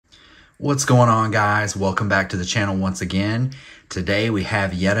What's going on, guys? Welcome back to the channel once again. Today we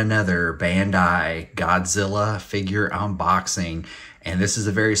have yet another Bandai Godzilla figure unboxing, and this is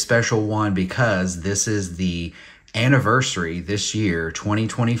a very special one because this is the anniversary this year,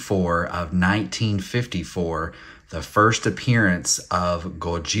 2024, of 1954, the first appearance of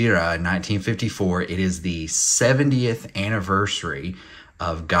Gojira in 1954. It is the 70th anniversary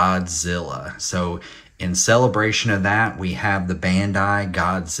of Godzilla. So in celebration of that, we have the Bandai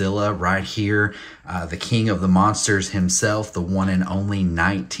Godzilla right here, the king of the monsters himself, the one and only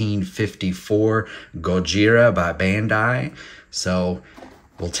 1954 Gojira by Bandai. So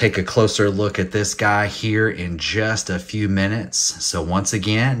we'll take a closer look at this guy here in just a few minutes. So once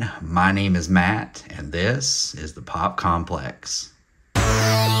again, my name is Matt, and this is the Pop Complex.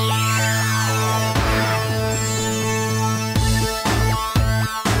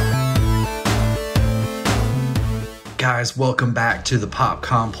 Guys, welcome back to the Pop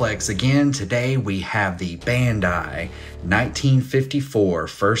Complex again. Today we have the Bandai 1954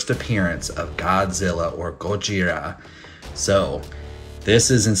 first appearance of Godzilla or Gojira. So this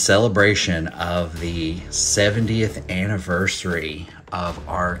is in celebration of the 70th anniversary of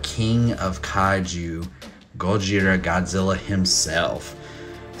our king of Kaiju, Gojira, Godzilla himself.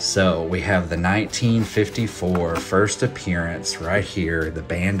 So we have the 1954 first appearance right here, the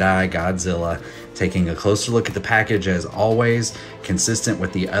Bandai Godzilla. Taking a closer look at the package, as always, consistent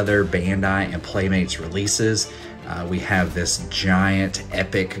with the other Bandai and Playmates releases. We have this giant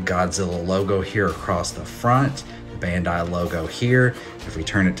epic Godzilla logo here across the front, the Bandai logo here. If we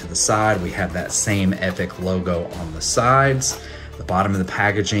turn it to the side, we have that same epic logo on the sides. The bottom of the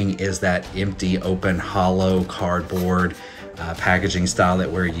packaging is that empty, open, hollow cardboard packaging style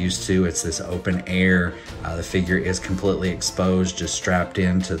that we're used to. It's this open air. The figure is completely exposed, just strapped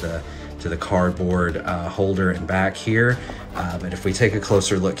into the cardboard holder and back here. But if we take a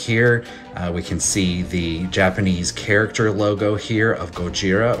closer look here, we can see the Japanese character logo here of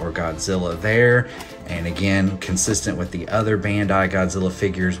Gojira or Godzilla there. And again, consistent with the other Bandai Godzilla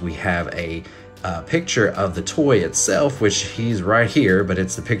figures, we have a picture of the toy itself, which he's right here, but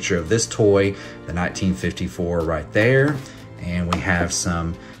it's the picture of this toy, the 1954 right there. And we have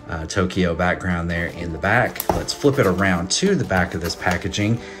some Tokyo background there in the back. Let's flip it around to the back of this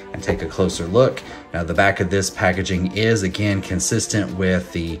packaging and take a closer look. Now the back of this packaging is again consistent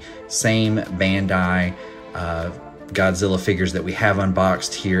with the same Bandai Godzilla figures that we have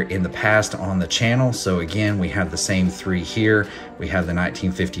unboxed here in the past on the channel. So again, we have the same three here. We have the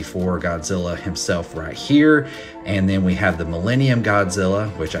 1954 Godzilla himself right here. And then we have the Millennium Godzilla,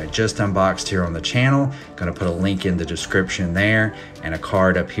 which I just unboxed here on the channel. Gonna put a link in the description there and a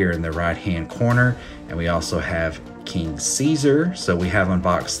card up here in the right-hand corner. And we also have King Caesar. So we have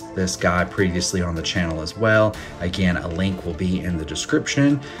unboxed this guy previously on the channel as well. Again, a link will be in the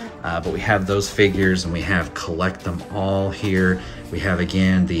description. But we have those figures and we have collect them all here. We have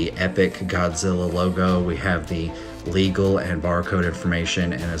again the epic Godzilla logo. We have the legal and barcode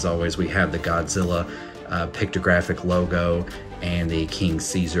information. And as always, we have the Godzilla pictographic logo and the King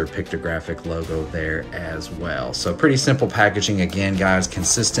Caesar pictographic logo there as well. So pretty simple packaging again, guys,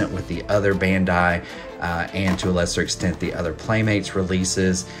 consistent with the other Bandai and to a lesser extent the other Playmates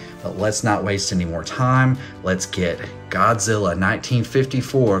releases. But let's not waste any more time. Let's get Godzilla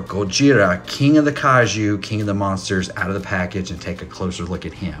 1954 Gojira, King of the Kaiju, King of the Monsters, out of the package and take a closer look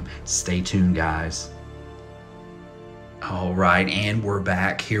at him. Stay tuned, guys. All right, and we're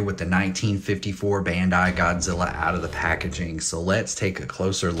back here with the 1954 Bandai Godzilla out of the packaging. So let's take a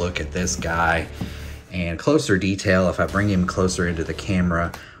closer look at this guy and closer detail. If I bring him closer into the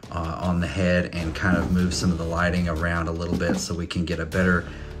camera on the head and kind of move some of the lighting around a little bit so we can get a better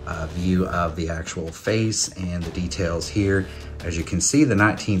view of the actual face and the details here. As you can see, the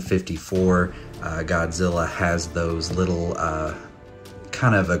 1954 Godzilla has those little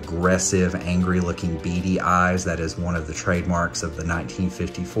kind of aggressive, angry looking beady eyes. That is one of the trademarks of the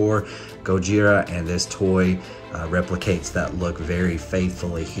 1954 Gojira, and this toy replicates that look very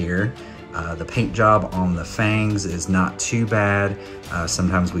faithfully here. The paint job on the fangs is not too bad.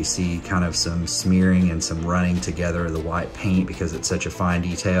 Sometimes we see kind of some smearing and some running together of the white paint because it's such a fine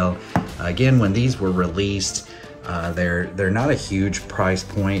detail. Again, when these were released, they're not a huge price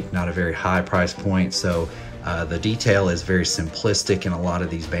point, not a very high price point, so the detail is very simplistic in a lot of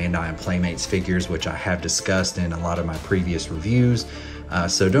these Bandai and Playmates figures, which I have discussed in a lot of my previous reviews.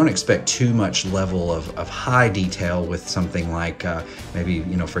 So don't expect too much level of high detail with something like maybe,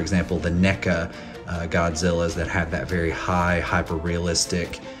 you know, for example, the NECA Godzillas that have that very high,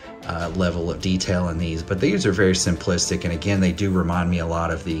 hyper-realistic level of detail in these. But these are very simplistic, and again, they do remind me a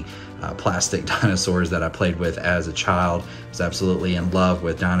lot of the plastic dinosaurs that I played with as a child. I was absolutely in love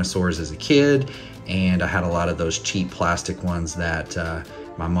with dinosaurs as a kid, and I had a lot of those cheap plastic ones that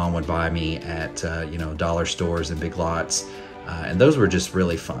my mom would buy me at you know, dollar stores and Big Lots. And those were just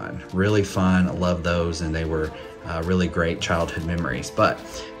really fun. I love those, and they were really great childhood memories. But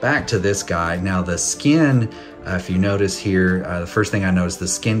back to this guy. Now the skin, if you notice here, the first thing I noticed, the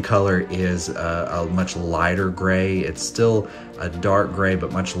skin color is a much lighter gray. It's still a dark gray,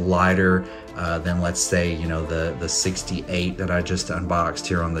 but much lighter than, let's say, you know, the 68 that I just unboxed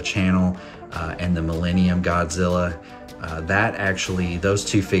here on the channel, and the Millennium Godzilla. That actually, those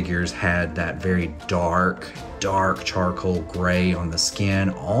two figures had that very dark charcoal gray on the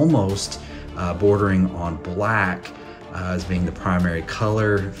skin, almost bordering on black as being the primary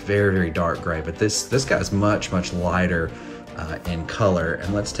color. Very dark gray, but this guy's much lighter in color.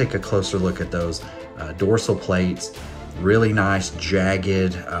 And let's take a closer look at those dorsal plates. Really nice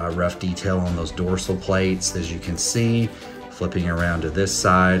jagged rough detail on those dorsal plates, as you can see. Flipping around to this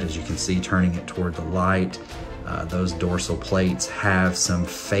side, as you can see, turning it toward the light, those dorsal plates have some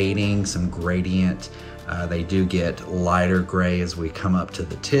fading, some gradient. They do get lighter gray as we come up to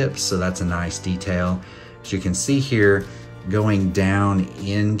the tips, so that's a nice detail. As you can see here, going down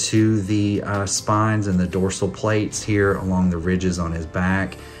into the spines and the dorsal plates here along the ridges on his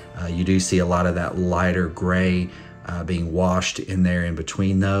back, you do see a lot of that lighter gray being washed in there in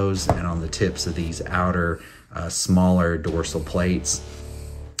between those and on the tips of these outer smaller dorsal plates.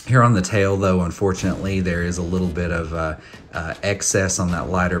 Here on the tail, though, unfortunately, there is a little bit of excess on that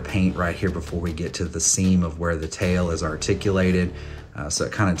lighter paint right here before we get to the seam of where the tail is articulated. So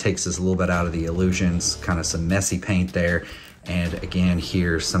it kind of takes us a little bit out of the illusions, kind of some messy paint there. And again,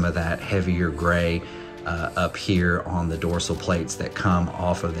 here, some of that heavier gray up here on the dorsal plates that come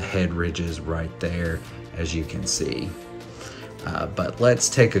off of the head ridges right there, as you can see. But let's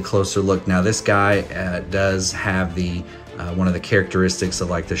take a closer look. Now, this guy does have the one of the characteristics of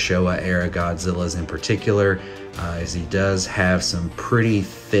like the Showa Era Godzillas in particular, is he does have some pretty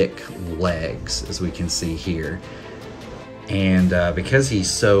thick legs, as we can see here. And because he's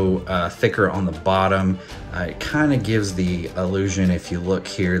so thicker on the bottom, it kind of gives the illusion, if you look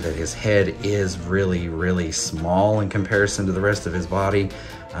here, that his head is really small in comparison to the rest of his body.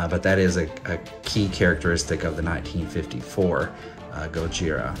 But that is a key characteristic of the 1954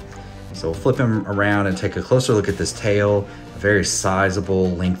 Gojira. So we'll flip him around and take a closer look at this tail. A very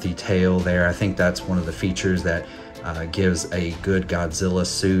sizable, lengthy tail there. I think that's one of the features that gives a good Godzilla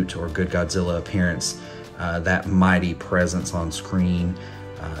suit or good Godzilla appearance. That mighty presence on screen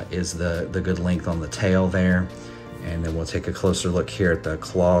is the good length on the tail there. And then we'll take a closer look here at the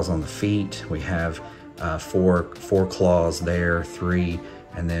claws on the feet. We have four claws there, 3,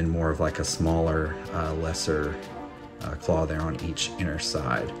 and then more of like a smaller, lesser claw there on each inner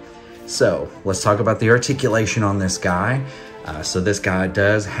side. So let's talk about the articulation on this guy. So this guy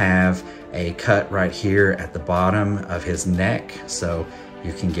does have a cut right here at the bottom of his neck. So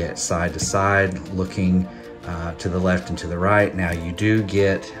you can get side to side, looking to the left and to the right. Now you do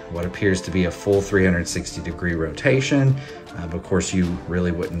get what appears to be a full 360-degree rotation. But of course you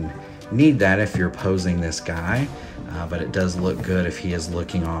really wouldn't need that if you're posing this guy. But it does look good if he is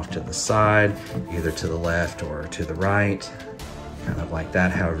looking off to the side, either to the left or to the right. Kind of like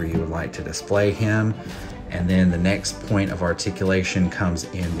that, however you would like to display him. And then the next point of articulation comes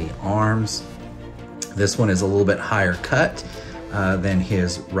in the arms. This one is a little bit higher cut than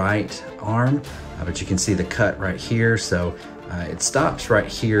his right arm, but you can see the cut right here. So it stops right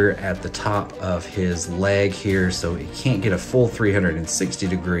here at the top of his leg here, so it can't get a full 360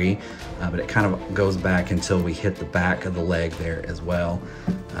 degree, but it kind of goes back until we hit the back of the leg there as well.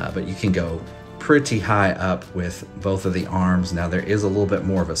 But you can go pretty high up with both of the arms. Now there is a little bit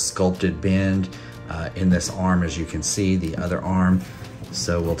more of a sculpted bend in this arm, as you can see, the other arm.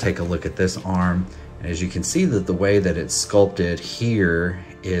 So we'll take a look at this arm. And as you can see, that the way that it's sculpted here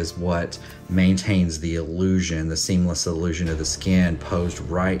is what maintains the illusion, the seamless illusion of the skin posed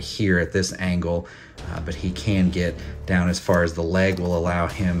right here at this angle. But he can get down as far as the leg will allow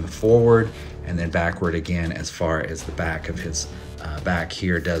him forward, and then backward again as far as the back of his back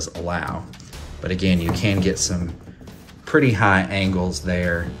here does allow. But again, you can get some pretty high angles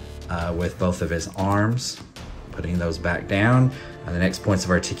there with both of his arms. Putting those back down. The next points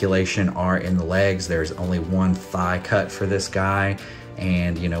of articulation are in the legs. There's only one thigh cut for this guy.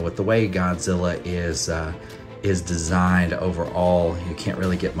 And you know, with the way Godzilla is designed overall, you can't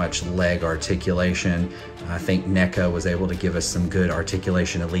really get much leg articulation. I think NECA was able to give us some good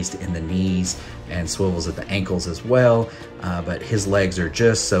articulation, at least in the knees, and swivels at the ankles as well. But his legs are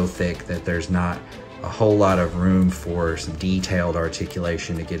just so thick that there's not a whole lot of room for some detailed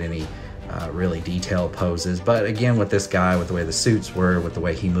articulation to get any really detailed poses. But again, with this guy, with the way the suits were, with the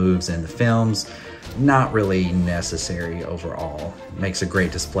way he moves in the films, not really necessary overall. Makes a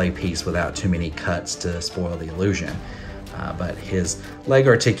great display piece without too many cuts to spoil the illusion. But his leg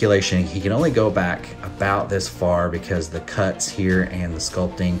articulation, he can only go back about this far because the cuts here and the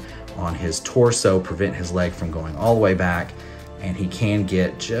sculpting on his torso prevent his leg from going all the way back, and he can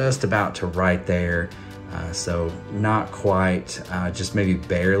get just about to right there. So not quite, just maybe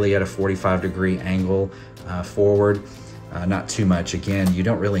barely at a 45-degree angle forward. Not too much. Again, you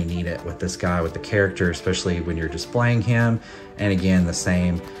don't really need it with this guy, with the character, especially when you're displaying him. And again, the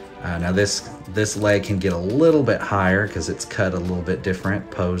same. Now this leg can get a little bit higher because it's cut a little bit different,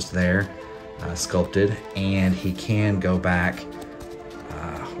 posed there, sculpted, and he can go back.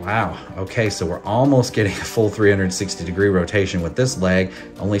 Wow, okay, so we're almost getting a full 360-degree rotation with this leg,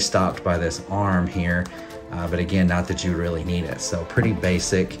 only stopped by this arm here, but again, not that you really need it. So pretty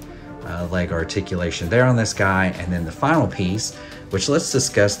basic leg articulation there on this guy. And then the final piece, which let's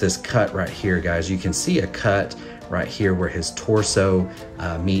discuss this cut right here, guys. You can see a cut right here where his torso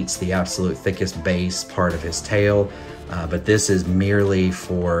meets the absolute thickest base part of his tail. But this is merely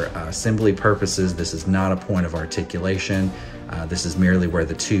for assembly purposes. This is not a point of articulation. This is merely where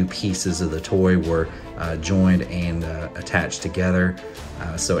the two pieces of the toy were joined and attached together.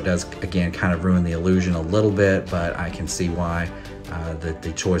 So it does, again, kind of ruin the illusion a little bit, but I can see why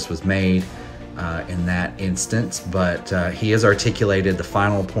the choice was made in that instance. But he is articulated. The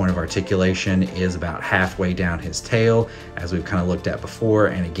final point of articulation is about halfway down his tail, as we've kind of looked at before.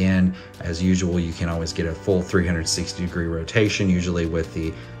 And again, as usual, you can always get a full 360-degree rotation, usually with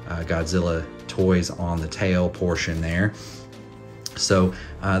the Godzilla toys on the tail portion there. So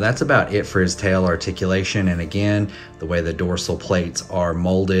that's about it for his tail articulation. And again, the way the dorsal plates are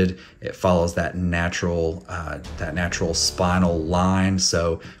molded, it follows that natural spinal line.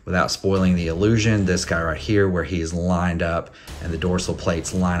 So without spoiling the illusion, this guy right here, where he's lined up and the dorsal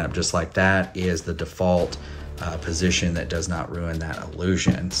plates line up just like that, is the default position that does not ruin that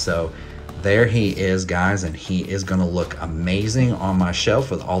illusion. So there he is, guys, and he is going to look amazing on my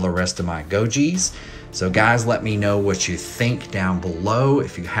shelf with all the rest of my Gojis. So guys, let me know what you think down below.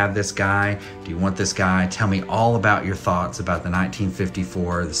 If you have this guy, do you want this guy? Tell me all about your thoughts about the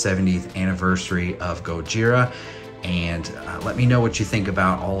 1954, the 70th anniversary of Gojira. And let me know what you think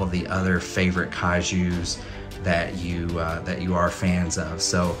about all of the other favorite kaijus that you are fans of.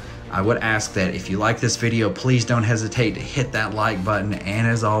 So I would ask that if you like this video, please don't hesitate to hit that like button. And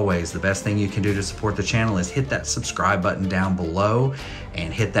as always, the best thing you can do to support the channel is hit that subscribe button down below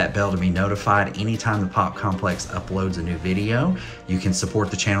and hit that bell to be notified anytime the Pop Complex uploads a new video. You can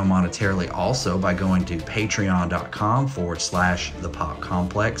support the channel monetarily also by going to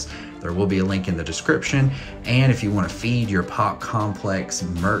patreon.com/thepopcomplex. There will be a link in the description. And if you want to feed your Pop Complex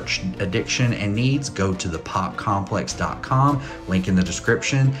merch addiction and needs, go to thepopcomplex.com, link in the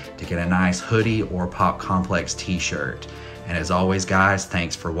description, to get a nice hoodie or Pop Complex t-shirt. And as always, guys,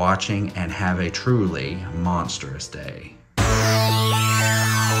 thanks for watching and have a truly monstrous day.